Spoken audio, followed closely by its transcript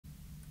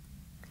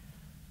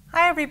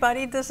Hi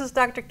everybody, this is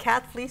Dr.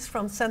 Kat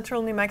from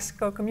Central New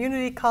Mexico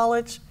Community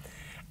College,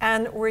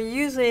 and we're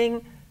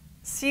using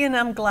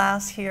CNM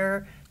Glass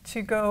here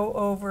to go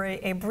over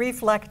a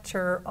brief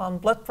lecture on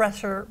blood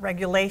pressure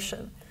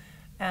regulation.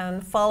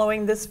 And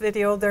following this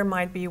video, there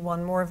might be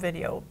one more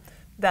video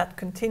that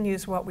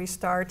continues what we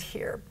start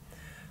here.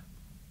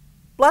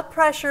 Blood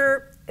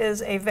pressure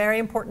is a very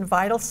important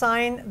vital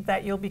sign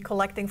that you'll be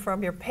collecting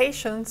from your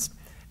patients,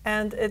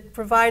 and it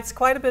provides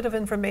quite a bit of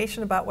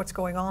information about what's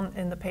going on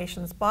in the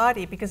patient's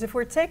body. Because if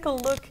we take a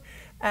look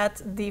at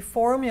the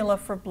formula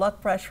for blood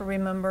pressure,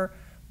 remember,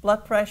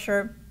 blood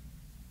pressure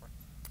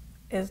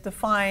is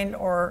defined,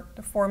 or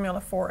the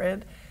formula for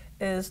it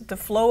is the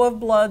flow of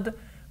blood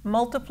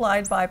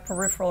multiplied by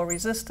peripheral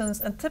resistance.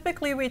 And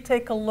typically we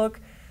take a look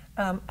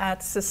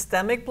at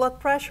systemic blood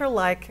pressure,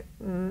 like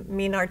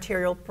mean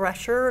arterial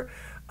pressure,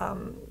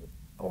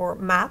 or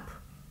MAP.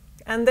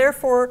 And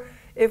therefore,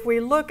 if we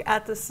look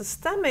at the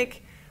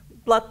systemic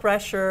blood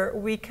pressure,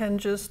 we can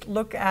just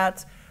look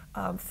at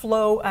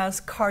flow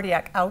as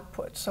cardiac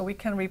output. So we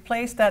can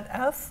replace that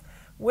F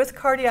with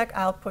cardiac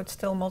output,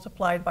 still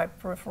multiplied by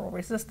peripheral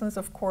resistance,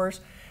 of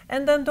course.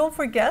 And then don't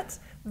forget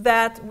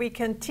that we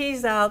can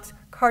tease out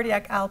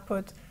cardiac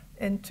output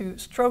into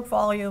stroke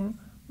volume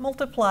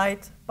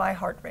multiplied by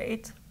heart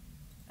rate,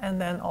 and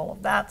then all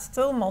of that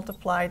still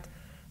multiplied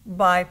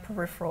by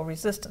peripheral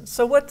resistance.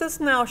 So what this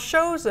now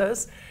shows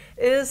us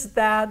is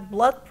that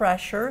blood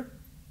pressure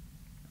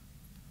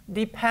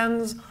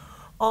depends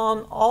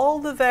on all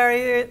the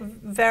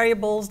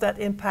variables that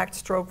impact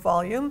stroke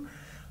volume,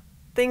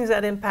 things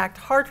that impact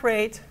heart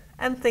rate,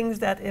 and things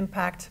that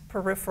impact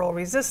peripheral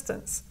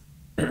resistance.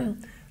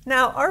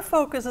 Now, our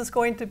focus is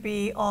going to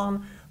be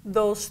on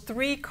those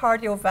three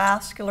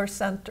cardiovascular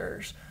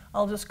centers.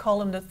 I'll just call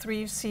them the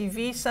three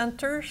CV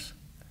centers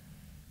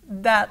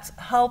that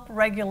help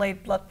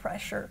regulate blood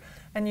pressure.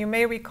 And you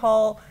may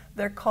recall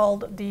they're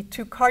called the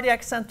two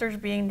cardiac centers,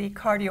 being the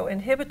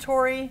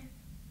cardioinhibitory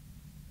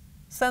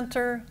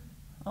center,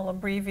 I'll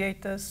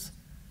abbreviate this,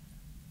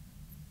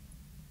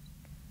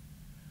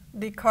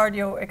 the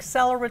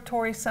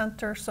cardioacceleratory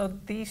center. So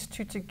these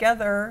two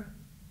together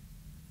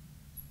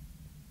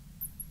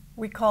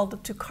we call the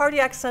two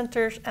cardiac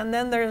centers, and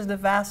then there's the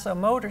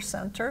vasomotor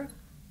center.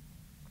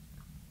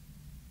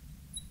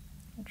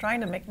 I'm trying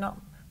to make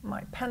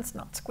my pens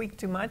not squeak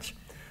too much.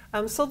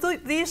 So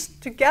these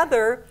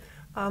together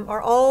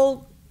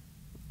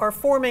are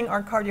forming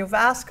our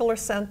cardiovascular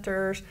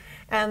centers,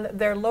 and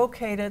they're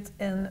located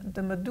in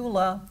the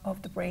medulla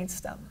of the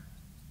brainstem.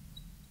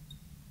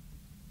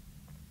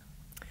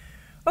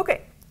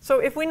 Okay, so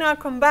if we now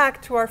come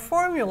back to our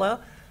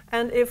formula,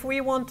 and if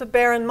we want to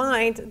bear in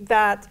mind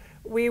that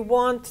we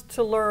want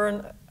to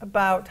learn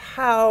about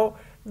how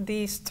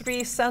these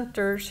three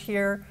centers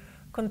here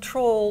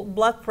control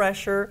blood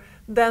pressure,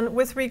 then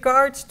with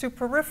regards to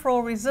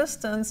peripheral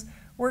resistance,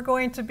 we're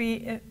going to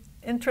be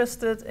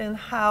interested in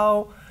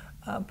how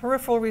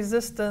peripheral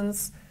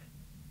resistance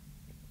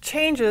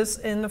changes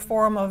in the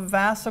form of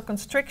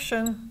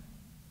vasoconstriction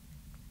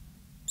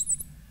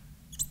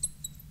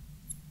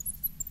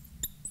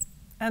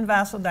and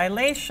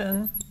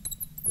vasodilation.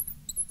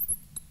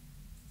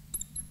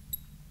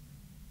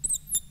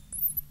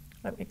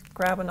 Let me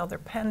grab another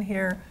pen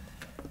here.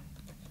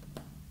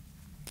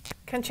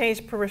 Can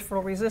change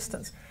peripheral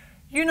resistance.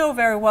 You know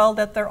very well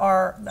that there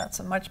are,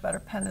 that's a much better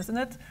pen, isn't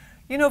it?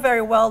 You know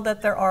very well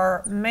that there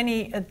are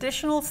many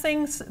additional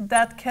things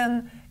that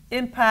can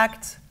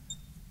impact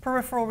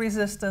peripheral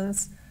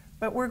resistance,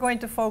 but we're going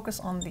to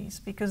focus on these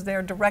because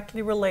they're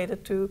directly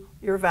related to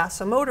your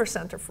vasomotor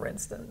center, for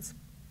instance.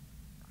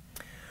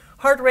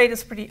 Heart rate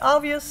is pretty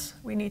obvious.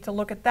 We need to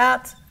look at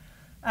that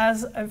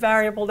as a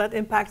variable that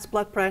impacts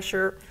blood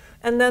pressure.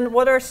 And then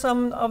what are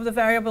some of the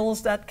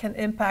variables that can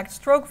impact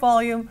stroke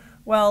volume?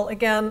 Well,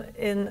 again,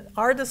 in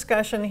our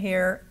discussion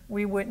here,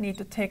 we would need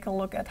to take a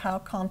look at how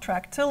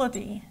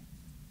contractility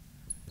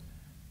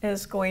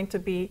is going to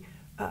be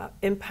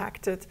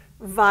impacted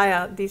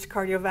via these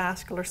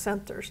cardiovascular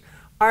centers.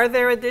 Are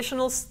there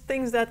additional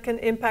things that can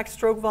impact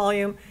stroke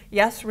volume?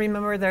 Yes,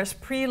 remember there's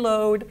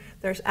preload,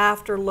 there's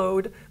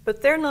afterload,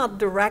 but they're not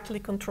directly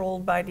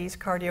controlled by these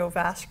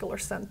cardiovascular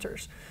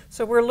centers.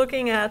 So we're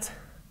looking at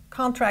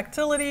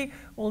contractility.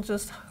 We'll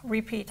just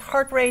repeat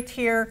heart rate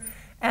here,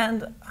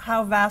 and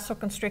how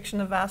vasoconstriction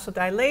and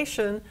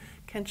vasodilation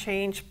can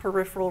change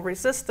peripheral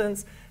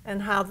resistance,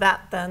 and how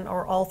that then,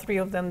 or all three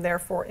of them,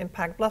 therefore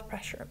impact blood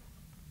pressure.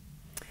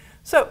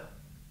 So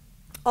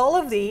all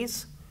of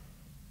these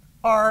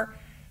are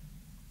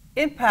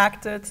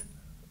impacted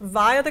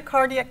via the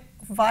cardiac,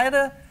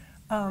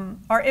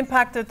 are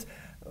impacted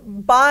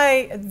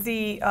by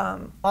the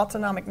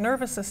autonomic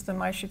nervous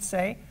system, I should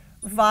say,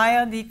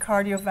 via the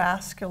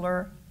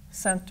cardiovascular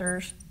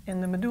centers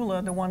in the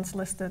medulla, the ones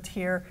listed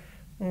here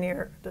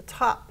near the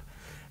top.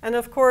 And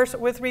of course,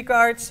 with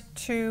regards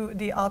to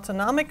the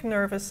autonomic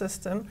nervous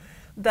system,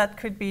 that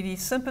could be the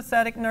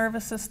sympathetic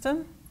nervous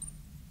system,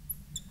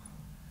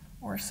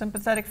 or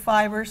sympathetic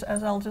fibers,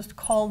 as I'll just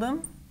call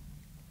them.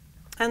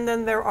 And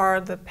then there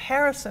are the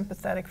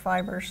parasympathetic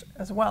fibers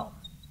as well.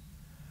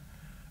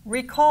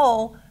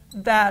 Recall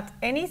that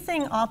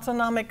anything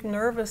autonomic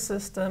nervous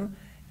system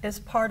is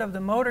part of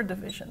the motor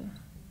division,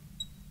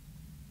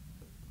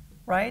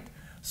 right?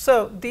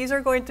 So these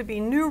are going to be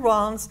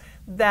neurons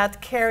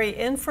that carry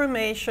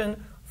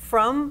information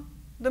from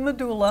the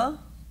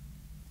medulla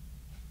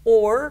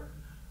or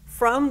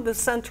from the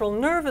central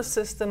nervous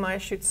system, I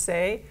should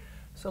say.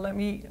 So let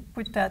me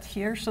put that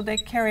here. So they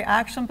carry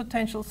action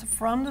potentials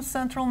from the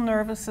central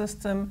nervous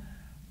system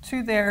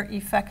to their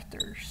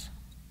effectors.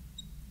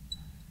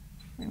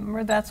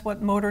 Remember, that's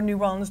what motor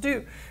neurons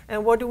do.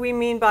 And what do we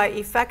mean by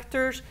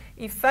effectors?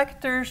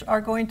 Effectors are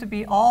going to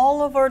be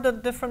all of the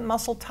different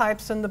muscle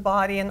types in the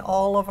body and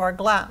all of our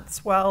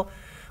glands. Well,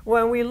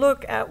 when we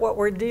look at what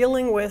we're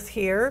dealing with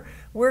here,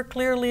 we're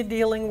clearly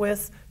dealing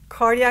with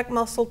cardiac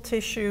muscle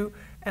tissue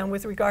and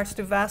with regards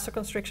to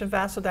vasoconstriction,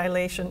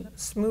 vasodilation,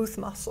 smooth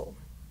muscle.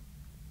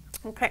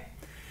 Okay,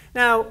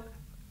 now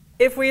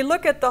if we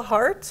look at the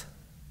heart,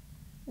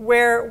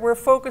 where we're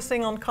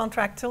focusing on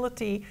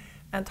contractility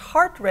and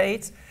heart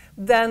rate,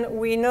 then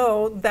we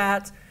know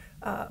that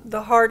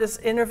the heart is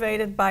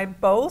innervated by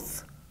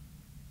both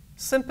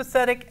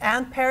sympathetic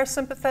and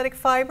parasympathetic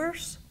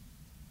fibers.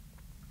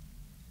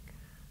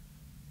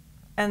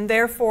 And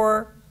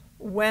therefore,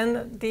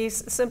 when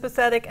these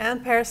sympathetic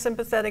and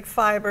parasympathetic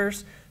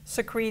fibers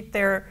secrete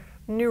their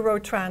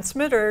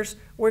neurotransmitters,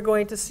 we're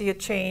going to see a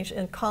change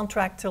in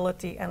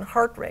contractility and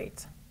heart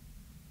rate.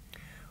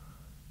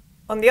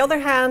 On the other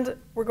hand,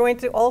 we're going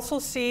to also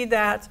see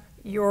that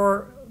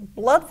your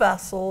blood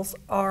vessels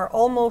are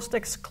almost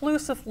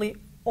exclusively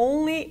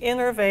only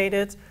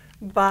innervated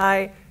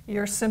by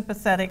your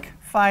sympathetic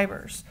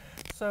fibers.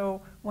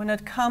 So when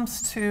it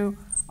comes to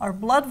our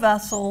blood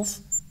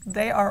vessels,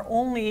 they are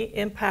only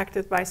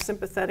impacted by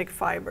sympathetic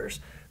fibers.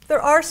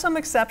 There are some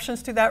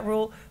exceptions to that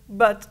rule,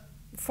 but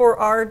for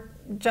our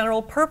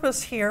general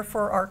purpose here,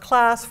 for our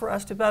class, for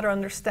us to better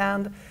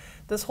understand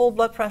this whole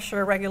blood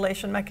pressure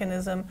regulation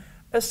mechanism,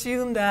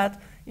 assume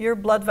that your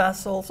blood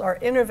vessels are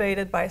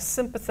innervated by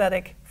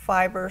sympathetic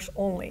fibers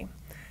only.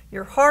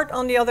 Your heart,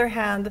 on the other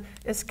hand,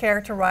 is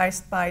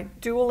characterized by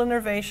dual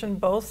innervation,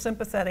 both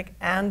sympathetic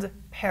and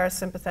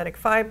parasympathetic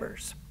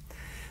fibers.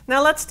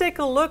 Now let's take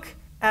a look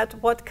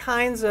at what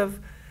kinds of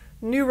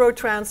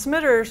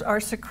neurotransmitters are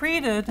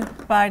secreted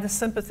by the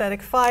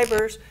sympathetic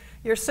fibers.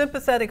 Your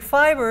sympathetic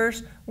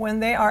fibers, when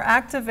they are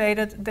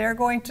activated, they're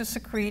going to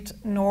secrete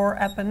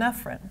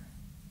norepinephrine.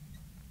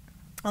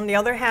 On the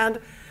other hand,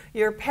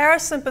 your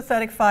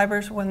parasympathetic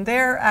fibers, when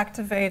they're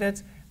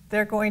activated,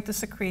 they're going to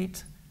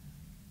secrete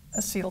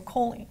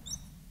acetylcholine.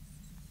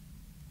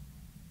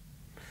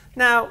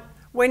 Now,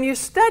 when you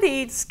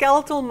studied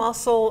skeletal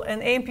muscle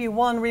and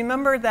AMP1,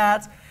 remember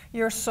that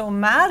your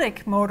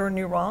somatic motor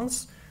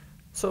neurons,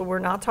 so we're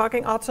not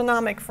talking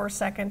autonomic for a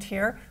second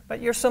here,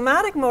 but your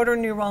somatic motor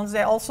neurons,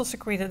 they also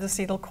secreted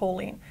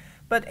acetylcholine.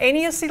 But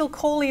any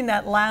acetylcholine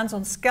that lands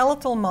on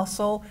skeletal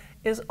muscle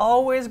is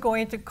always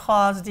going to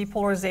cause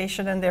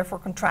depolarization and therefore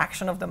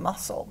contraction of the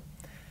muscle.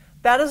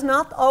 That is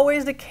not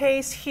always the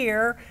case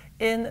here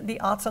in the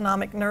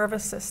autonomic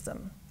nervous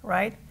system,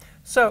 right?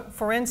 So,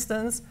 for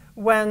instance,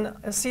 when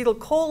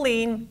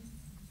acetylcholine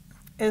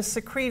is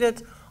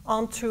secreted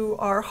onto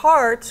our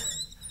heart,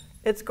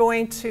 it's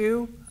going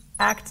to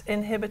act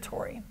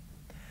inhibitory.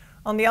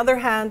 On the other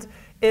hand,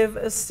 if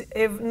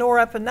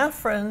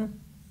norepinephrine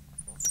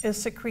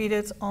is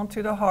secreted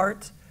onto the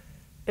heart,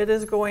 it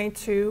is going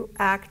to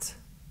act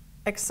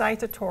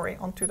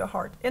excitatory onto the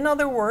heart. In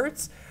other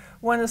words,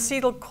 when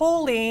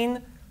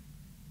acetylcholine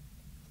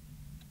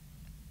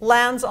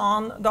lands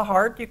on the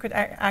heart, you could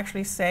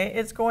actually say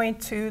it's going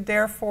to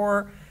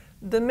therefore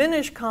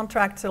diminish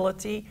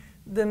contractility,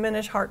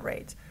 diminish heart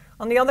rate.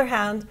 On the other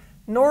hand,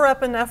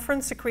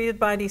 norepinephrine secreted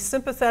by these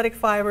sympathetic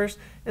fibers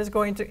is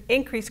going to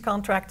increase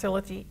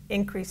contractility,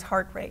 increase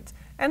heart rate.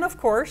 And of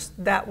course,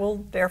 that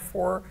will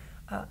therefore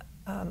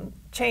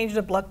change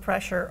the blood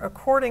pressure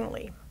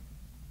accordingly.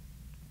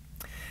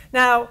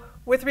 Now,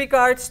 with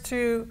regards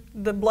to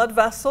the blood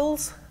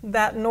vessels,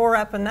 that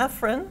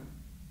norepinephrine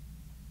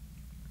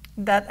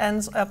that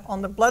ends up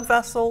on the blood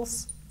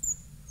vessels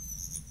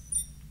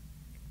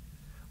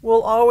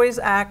will always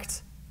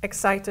act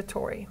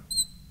excitatory.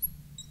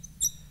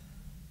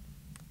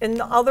 In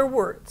other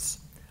words,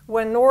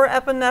 when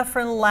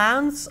norepinephrine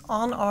lands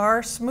on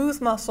our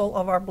smooth muscle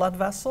of our blood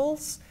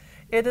vessels,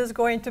 it is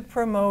going to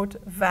promote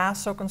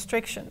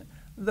vasoconstriction.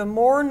 The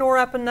more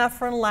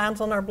norepinephrine lands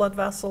on our blood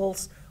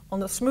vessels, on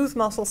the smooth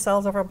muscle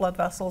cells of our blood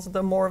vessels,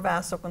 the more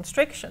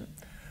vasoconstriction.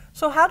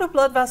 So how do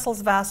blood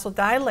vessels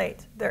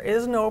vasodilate? There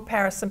is no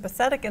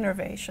parasympathetic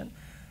innervation.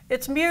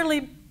 It's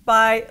merely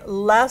by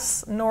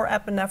less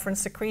norepinephrine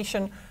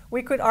secretion.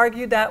 We could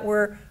argue that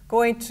we're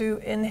going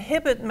to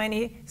inhibit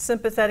many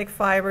sympathetic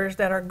fibers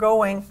that are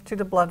going to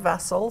the blood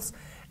vessels,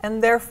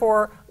 and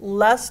therefore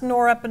less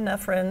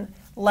norepinephrine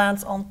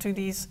lands onto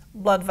these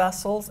blood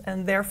vessels,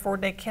 and therefore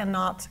they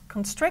cannot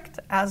constrict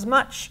as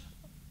much.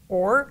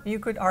 Or you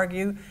could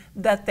argue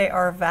that they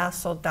are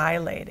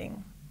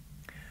vasodilating.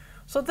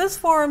 So this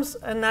forms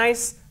a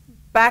nice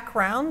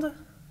background,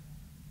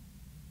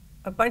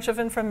 a bunch of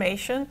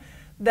information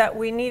that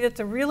we needed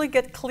to really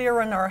get clear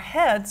in our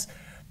heads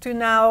to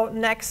now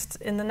in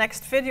the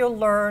next video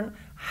learn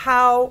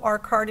how our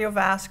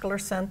cardiovascular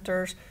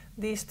centers,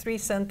 these 3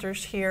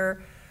 centers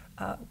here,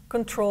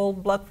 control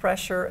blood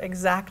pressure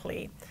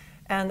exactly.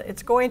 And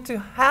it's going to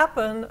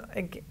happen,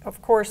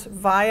 of course,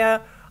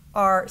 via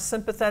our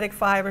sympathetic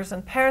fibers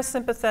and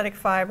parasympathetic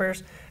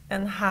fibers,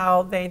 and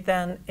how they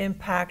then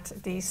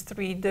impact these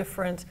 3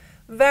 different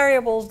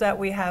variables that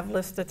we have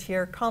listed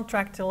here: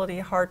 contractility,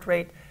 heart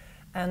rate,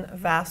 and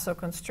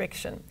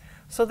vasoconstriction.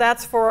 So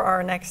that's for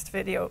our next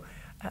video.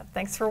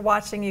 Thanks for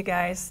watching, you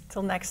guys.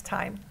 Till next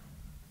time.